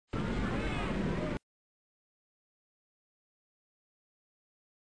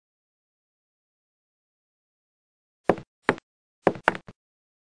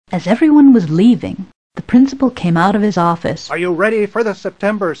As everyone was leaving, the principal came out of his office. "Are you ready for the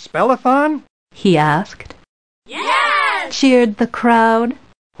September Spellathon?" he asked. Yes! Cheered the crowd.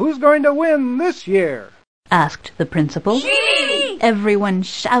 "Who's going to win this year?" asked the principal. She! Everyone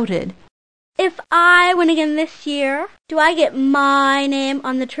shouted. If I win again this year, do I get my name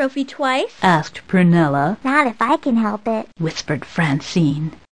on the trophy twice? asked Prunella. Not if I can help it. Whispered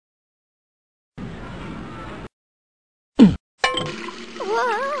Francine.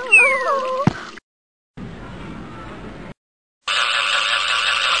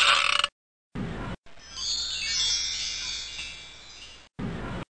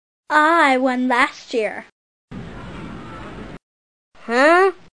 I won last year.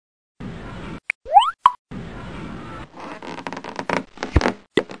 Huh?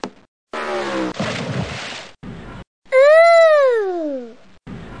 Ooh!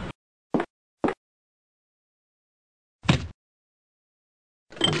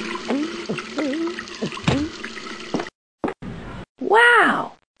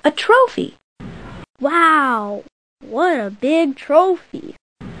 Wow! A trophy! Wow! What a big trophy!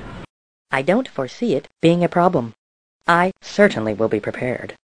 I don't foresee it being a problem. I certainly will be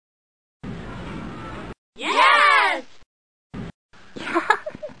prepared. Yes!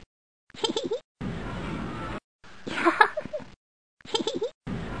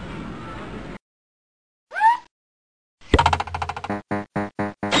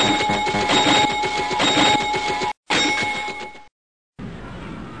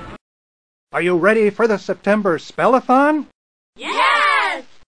 "Are you ready for the September Spellathon?" Yes!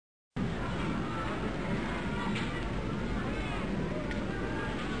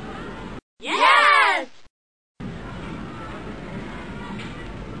 Yes!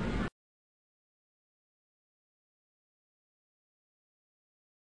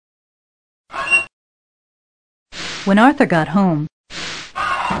 When Arthur got home,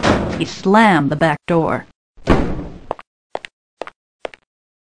 he slammed the back door.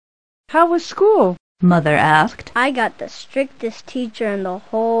 "How was school?" Mother asked. I got the strictest teacher in the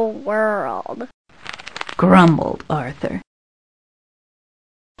whole world. Grumbled Arthur.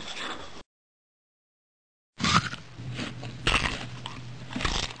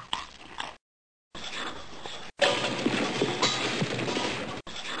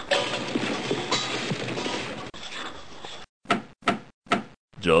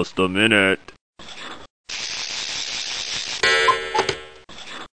 Just a minute.